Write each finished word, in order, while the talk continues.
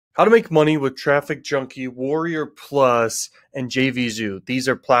How to make money with Traffic Junkie, Warrior Plus, and JVZoo. These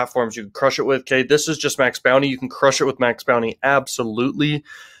are platforms you can crush it with. Okay, this is just Max Bounty. You can crush it with Max Bounty, absolutely.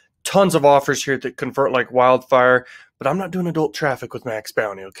 Tons of offers here that convert like wildfire, but I'm not doing adult traffic with Max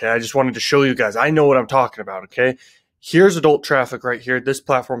Bounty. Okay, I just wanted to show you guys. I know what I'm talking about. Okay, here's adult traffic right here. This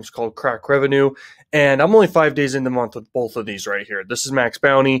platform is called Crack Revenue, and I'm only 5 days in the month with both of these right here. This is Max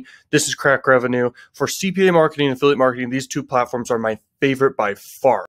Bounty. This is Crack Revenue. For CPA marketing and affiliate marketing, these two platforms are my favorite by far.